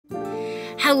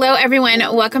Hello everyone,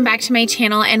 welcome back to my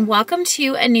channel and welcome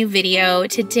to a new video.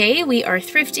 Today we are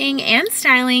thrifting and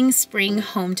styling spring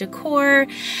home decor.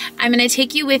 I'm going to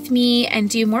take you with me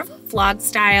and do more of a vlog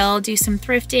style, do some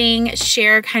thrifting,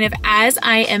 share kind of as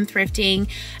I am thrifting,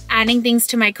 adding things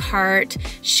to my cart,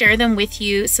 share them with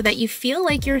you so that you feel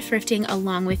like you're thrifting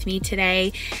along with me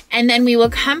today. And then we will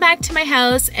come back to my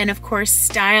house and of course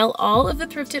style all of the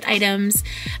thrifted items.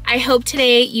 I hope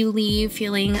today you leave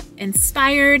feeling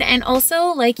inspired and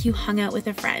also like you hung out with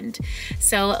a friend.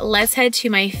 So let's head to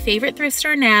my favorite thrift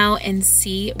store now and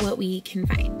see what we can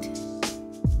find.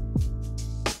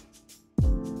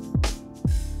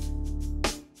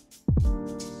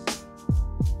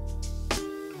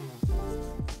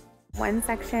 One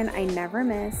section I never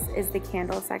miss is the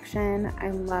candle section. I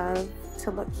love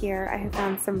to look here. I have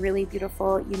found some really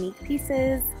beautiful, unique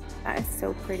pieces. That is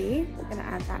so pretty. We're gonna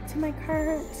add that to my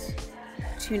cart.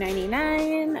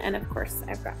 $2.99, and of course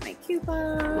I've got my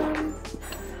coupon.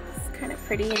 It's kind of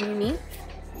pretty and unique.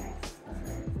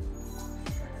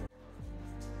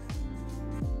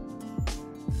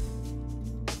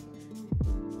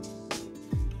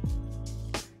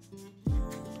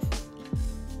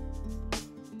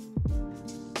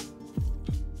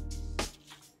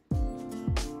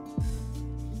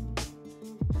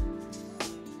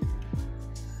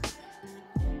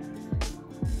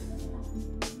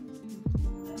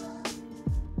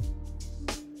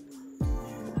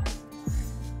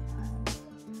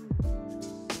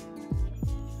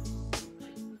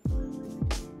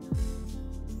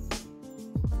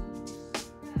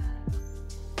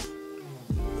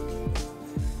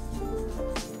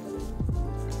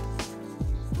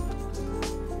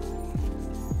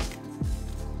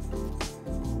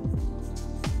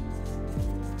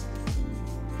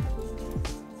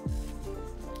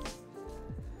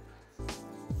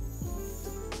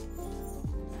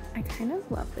 I kind of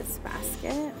love this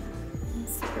basket.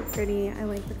 It's super pretty. I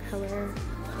like the color.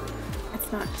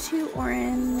 It's not too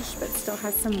orange, but still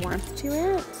has some warmth to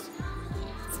it.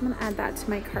 So I'm gonna add that to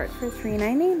my cart for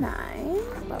 $3.99.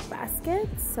 I love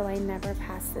baskets, so I never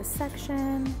pass this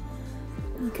section.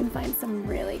 You can find some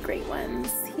really great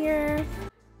ones here.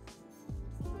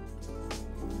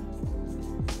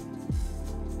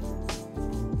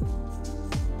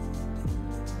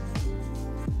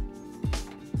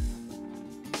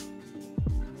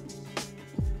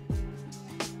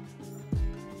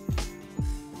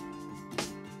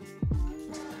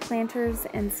 Planters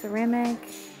and ceramic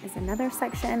is another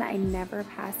section I never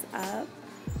pass up.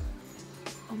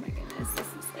 Oh my goodness, this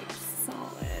is like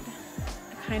solid.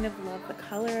 I kind of love the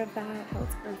color of that, how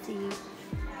it's earthy,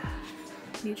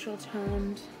 neutral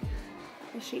toned.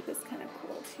 The shape is kind of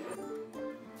cool too.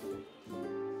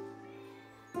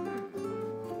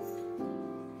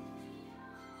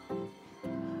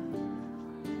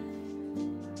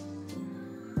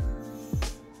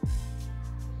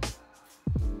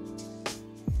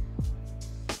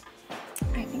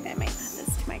 I think I might add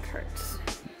this to my cart.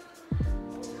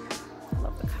 I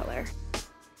love the color.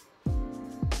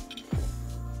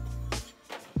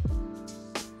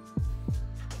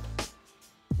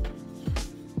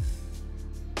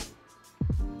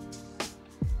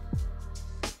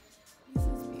 This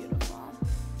is beautiful.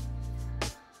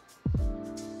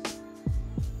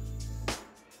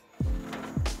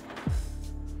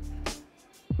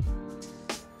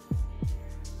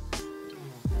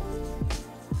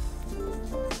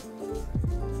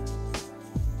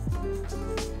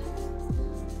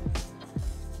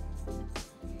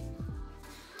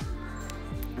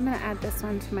 I'm gonna add this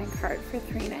one to my cart for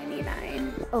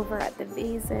 $3.99. Over at the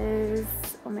vases,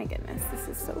 oh my goodness, this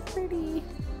is so pretty,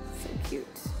 so cute.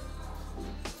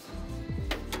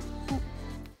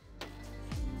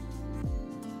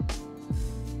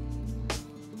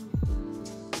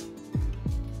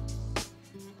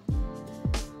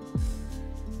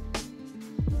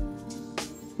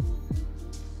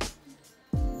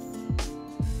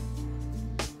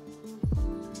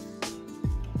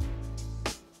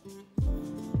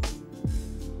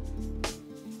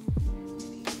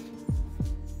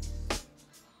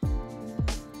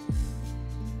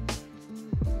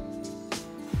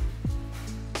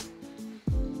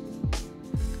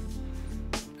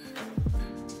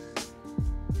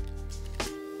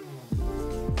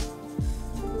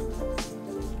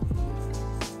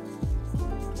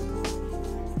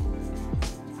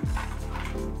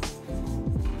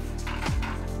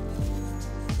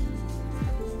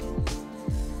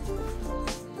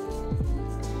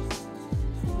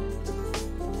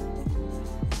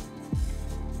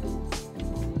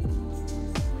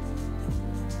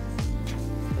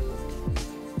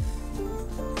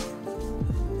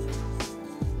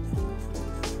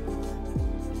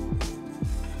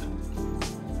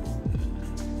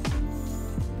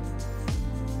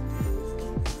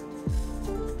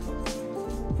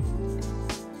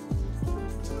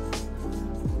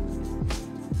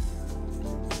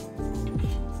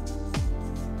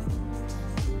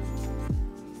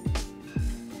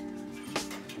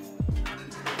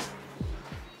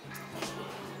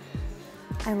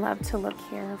 I love to look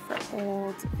here for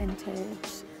old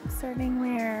vintage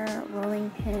servingware, rolling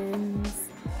pins.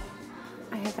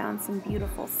 I have found some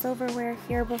beautiful silverware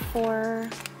here before.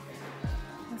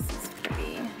 This is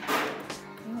pretty. I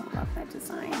don't love that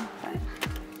design, but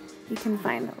you can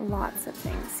find lots of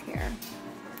things here.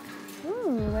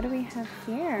 Ooh, what do we have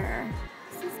here?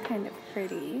 This is kind of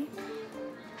pretty.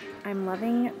 I'm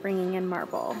loving bringing in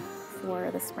marble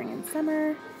for the spring and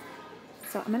summer.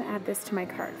 So I'm gonna add this to my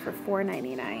cart for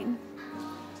 $4.99.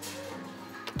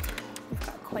 We've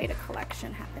got quite a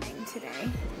collection happening today.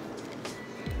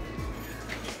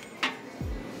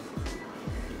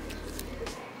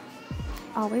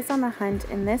 Always on the hunt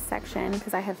in this section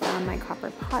because I have found my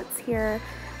copper pots here.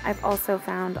 I've also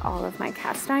found all of my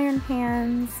cast iron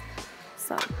pans.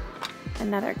 So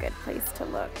another good place to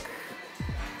look.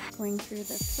 Going through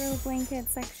the throw blanket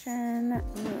section.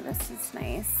 Ooh, this is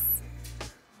nice.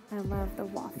 I love the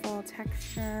waffle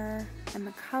texture and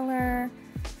the color.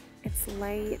 It's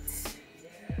light.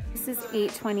 This is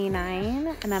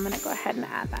 $8.29, and I'm gonna go ahead and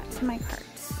add that to my cart.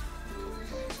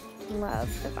 Love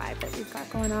the vibe that we've got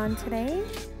going on today.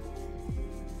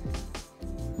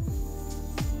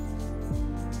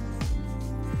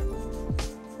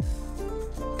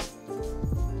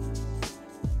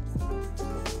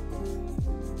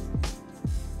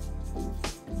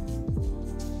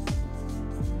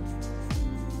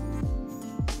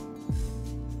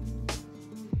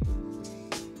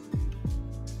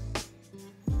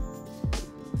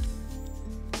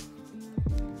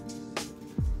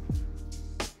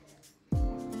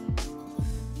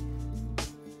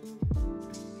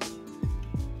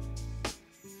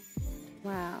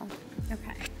 Wow.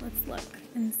 Okay, let's look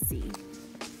and see.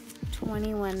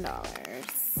 $21.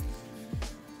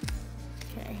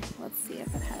 Okay, let's see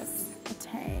if it has a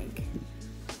tag.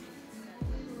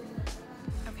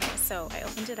 Okay, so I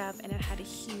opened it up and it had a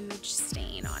huge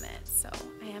stain on it. So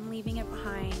I am leaving it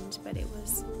behind, but it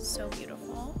was so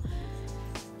beautiful.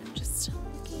 I'm just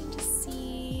looking to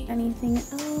see anything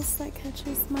else that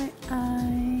catches my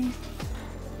eye.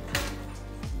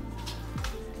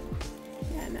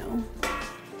 Yeah, no.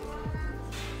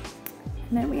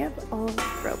 And then we have all the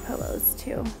throw pillows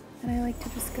too that I like to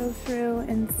just go through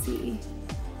and see.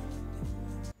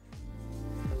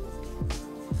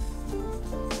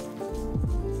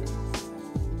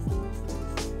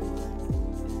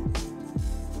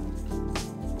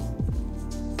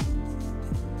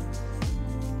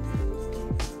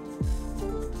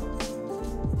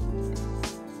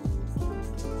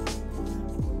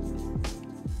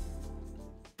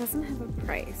 Doesn't have a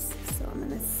price, so I'm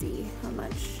gonna see how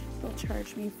much they'll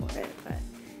charge me for it, but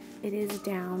it is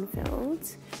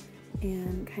down-filled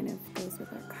and kind of goes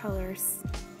with our colors.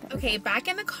 Okay, back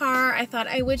in the car, I thought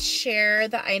I would share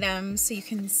the items so you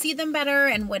can see them better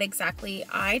and what exactly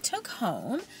I took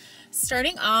home.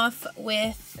 Starting off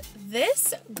with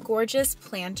this gorgeous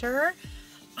planter.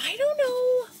 I don't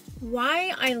know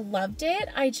why I loved it.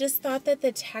 I just thought that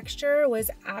the texture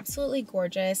was absolutely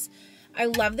gorgeous. I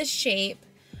love the shape.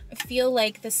 I feel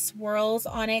like the swirls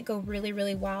on it go really,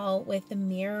 really well with the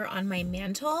mirror on my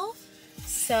mantle.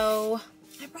 So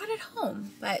I brought it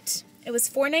home, but it was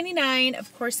 $4.99.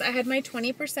 Of course, I had my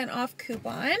 20% off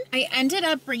coupon. I ended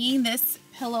up bringing this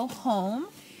pillow home.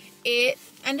 It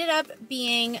ended up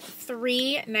being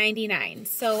 $3.99.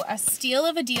 So a steal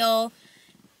of a deal,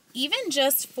 even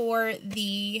just for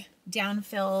the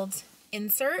down-filled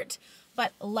insert.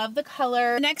 But love the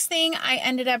color. The next thing I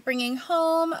ended up bringing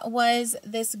home was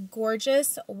this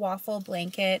gorgeous waffle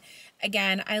blanket.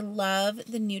 Again, I love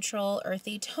the neutral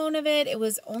earthy tone of it. It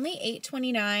was only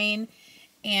 $8.29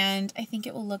 and I think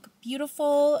it will look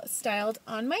beautiful styled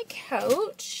on my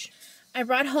couch. I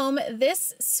brought home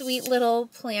this sweet little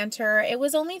planter. It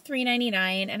was only $3.99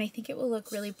 and I think it will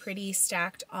look really pretty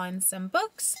stacked on some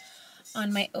books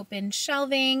on my open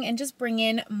shelving and just bring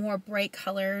in more bright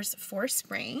colors for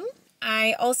spring.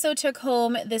 I also took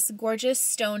home this gorgeous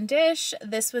stone dish.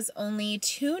 This was only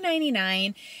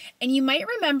 $2.99, and you might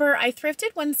remember I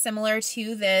thrifted one similar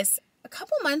to this a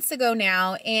couple months ago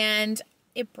now, and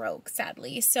it broke,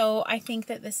 sadly. So I think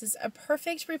that this is a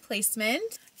perfect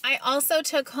replacement. I also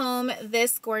took home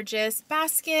this gorgeous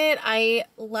basket. I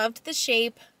loved the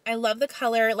shape. I love the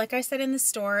color. Like I said in the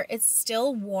store, it's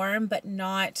still warm, but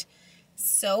not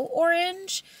so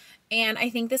orange. And I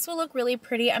think this will look really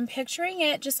pretty. I'm picturing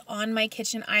it just on my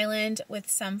kitchen island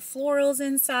with some florals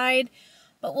inside,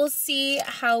 but we'll see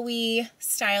how we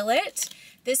style it.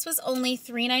 This was only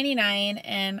 $3.99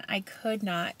 and I could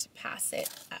not pass it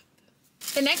up.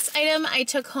 The next item I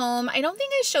took home, I don't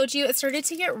think I showed you, it started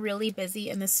to get really busy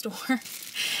in the store.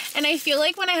 And I feel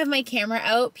like when I have my camera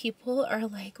out, people are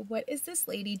like, what is this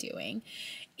lady doing?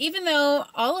 Even though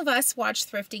all of us watch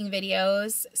thrifting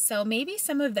videos, so maybe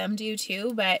some of them do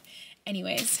too, but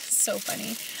anyways, so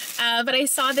funny. But I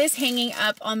saw this hanging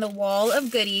up on the wall of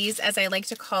goodies, as I like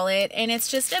to call it, and it's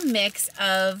just a mix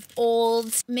of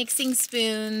old mixing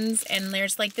spoons, and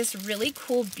there's like this really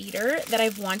cool beater that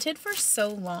I've wanted for so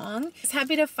long. I was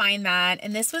happy to find that,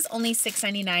 and this was only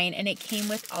 $6.99, and it came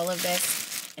with all of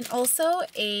this, and also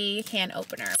a can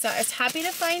opener. So I was happy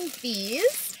to find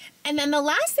these. And then the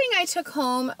last thing I took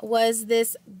home was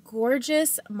this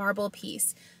gorgeous marble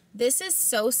piece. This is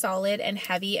so solid and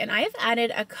heavy, and I have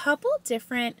added a couple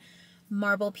different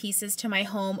marble pieces to my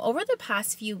home over the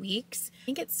past few weeks. I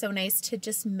think it's so nice to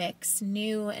just mix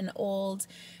new and old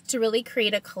to really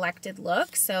create a collected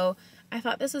look. So I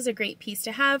thought this was a great piece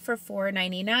to have for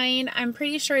 $4.99. I'm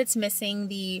pretty sure it's missing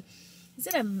the, is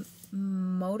it a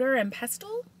mortar and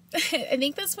pestle? I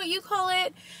think that's what you call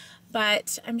it.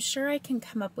 But I'm sure I can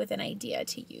come up with an idea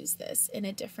to use this in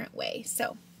a different way.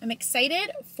 So I'm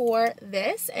excited for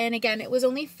this. And again, it was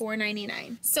only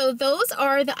 $4.99. So those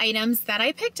are the items that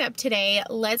I picked up today.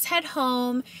 Let's head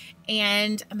home,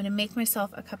 and I'm gonna make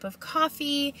myself a cup of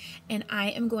coffee, and I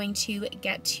am going to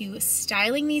get to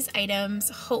styling these items,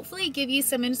 hopefully give you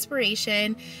some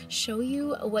inspiration, show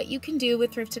you what you can do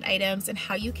with thrifted items and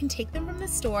how you can take them from the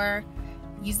store,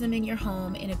 use them in your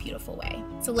home in a beautiful way.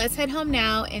 So let's head home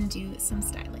now and do some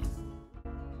styling.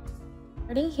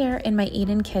 Starting here in my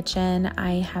Eden kitchen,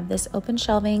 I have this open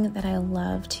shelving that I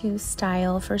love to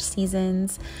style for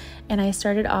seasons. And I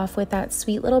started off with that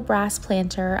sweet little brass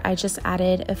planter. I just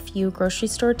added a few grocery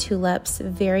store tulips,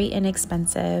 very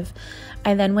inexpensive.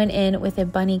 I then went in with a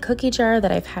bunny cookie jar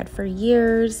that I've had for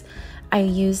years. I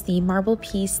used the marble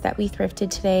piece that we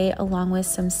thrifted today along with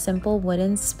some simple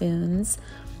wooden spoons.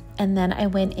 And then I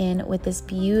went in with this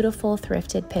beautiful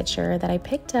thrifted pitcher that I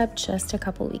picked up just a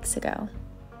couple weeks ago.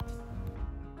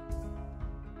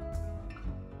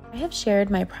 I have shared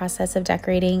my process of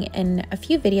decorating in a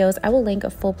few videos. I will link a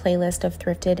full playlist of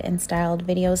thrifted and styled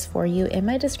videos for you in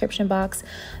my description box.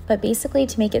 But basically,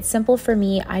 to make it simple for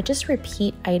me, I just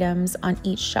repeat items on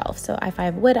each shelf. So if I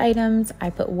have wood items, I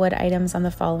put wood items on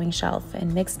the following shelf,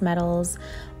 and mixed metals,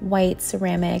 white,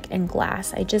 ceramic, and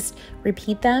glass. I just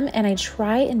repeat them, and I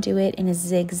try and do it in a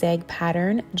zigzag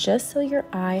pattern just so your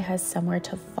eye has somewhere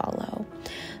to follow.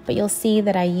 But you'll see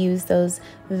that I use those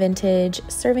vintage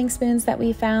serving spoons that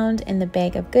we found in the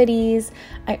bag of goodies.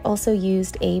 I also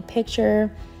used a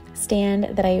picture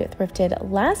stand that I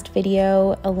thrifted last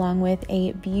video, along with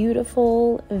a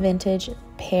beautiful vintage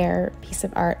pear piece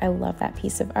of art. I love that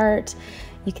piece of art.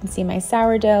 You can see my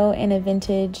sourdough in a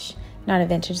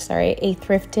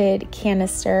thrifted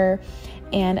canister.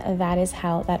 And that is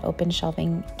how that open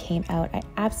shelving came out. I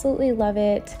absolutely love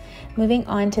it. Moving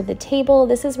on to the table,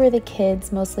 this is where the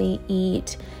kids mostly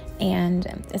eat, and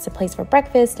it's a place for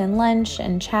breakfast and lunch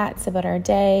and chats about our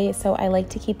day. So I like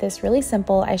to keep this really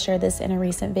simple. I shared this in a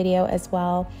recent video as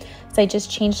well. So I just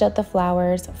changed out the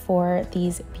flowers for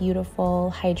these beautiful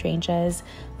hydrangeas,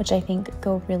 which I think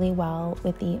go really well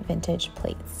with the vintage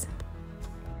plates.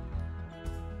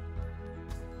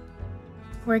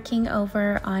 Working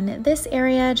over on this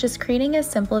area, just creating a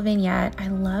simple vignette. I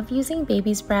love using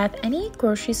baby's breath, any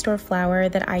grocery store flour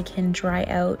that I can dry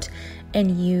out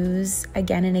and use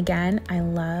again and again. I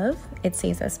love it,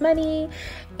 saves us money,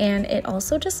 and it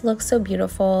also just looks so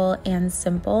beautiful and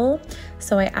simple.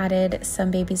 So I added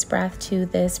some baby's breath to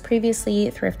this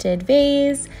previously thrifted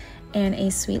vase and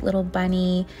a sweet little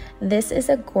bunny. This is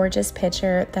a gorgeous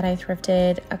picture that I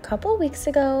thrifted a couple weeks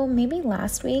ago, maybe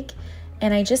last week.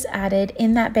 And I just added,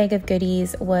 in that bag of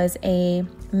goodies was a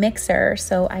mixer,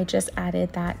 so I just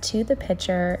added that to the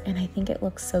picture, and I think it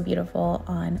looks so beautiful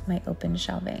on my open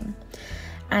shelving.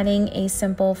 Adding a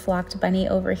simple flocked bunny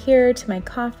over here to my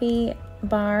coffee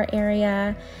bar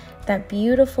area. That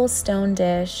beautiful stone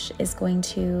dish is going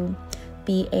to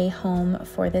be a home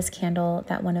for this candle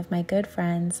that one of my good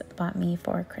friends bought me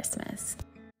for Christmas.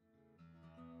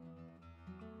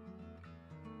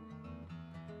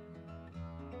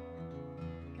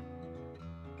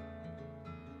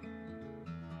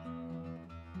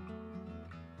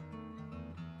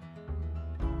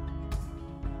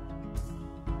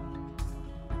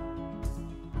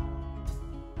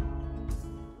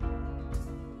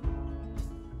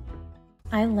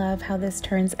 I love how this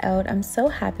turns out. I'm so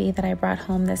happy that I brought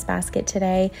home this basket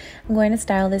today. I'm going to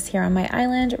style this here on my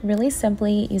island really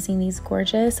simply using these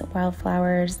gorgeous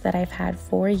wildflowers that I've had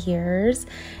for years.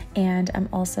 And I'm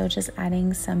also just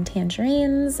adding some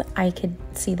tangerines. I could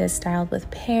see this styled with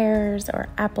pears or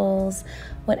apples,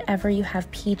 whatever you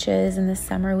have. Peaches in the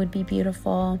summer would be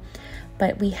beautiful.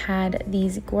 But we had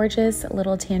these gorgeous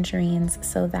little tangerines,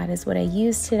 so that is what I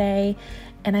used today.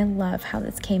 And I love how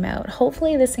this came out.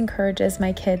 Hopefully this encourages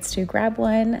my kids to grab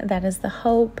one. That is the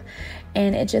hope.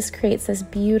 And it just creates this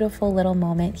beautiful little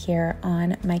moment here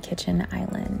on my kitchen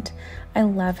island. I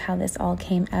love how this all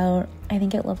came out. I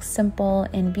think it looks simple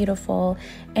and beautiful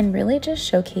and really just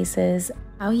showcases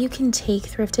how you can take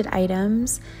thrifted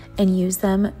items and use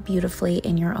them beautifully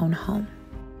in your own home.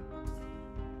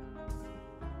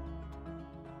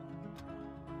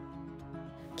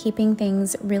 Keeping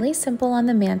things really simple on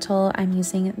the mantle, I'm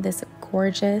using this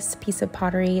gorgeous piece of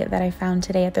pottery that I found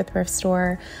today at the thrift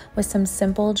store with some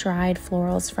simple dried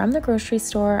florals from the grocery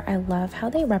store. I love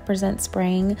how they represent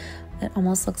spring. It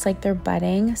almost looks like they're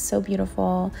budding. So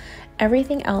beautiful.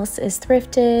 Everything else is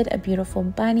thrifted. A beautiful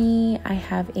bunny. I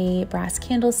have a brass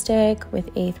candlestick with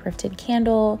a thrifted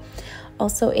candle.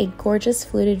 Also a gorgeous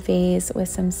fluted vase with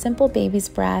some simple baby's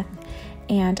breath.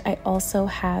 And I also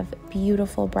have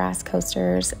beautiful brass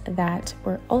coasters that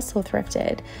were also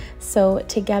thrifted. So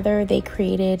together they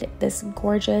created this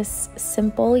gorgeous,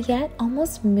 simple, yet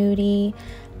almost moody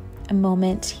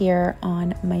moment here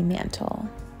on my mantle.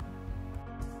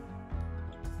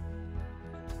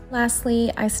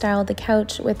 Lastly, I styled the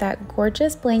couch with that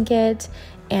gorgeous blanket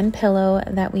and pillow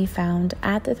that we found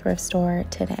at the thrift store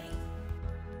today.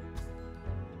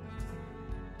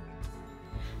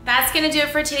 That's gonna do it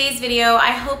for today's video.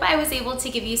 I hope I was able to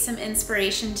give you some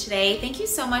inspiration today. Thank you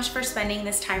so much for spending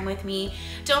this time with me.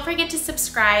 Don't forget to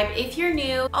subscribe if you're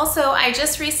new. Also, I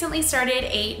just recently started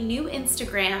a new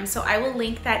Instagram, so I will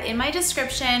link that in my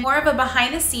description. More of a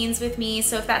behind the scenes with me,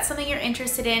 so if that's something you're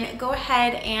interested in, go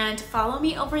ahead and follow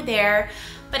me over there.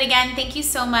 But again, thank you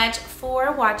so much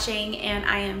for watching, and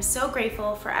I am so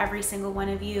grateful for every single one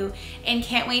of you, and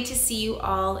can't wait to see you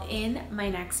all in my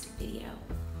next video.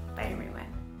 Bye, everyone.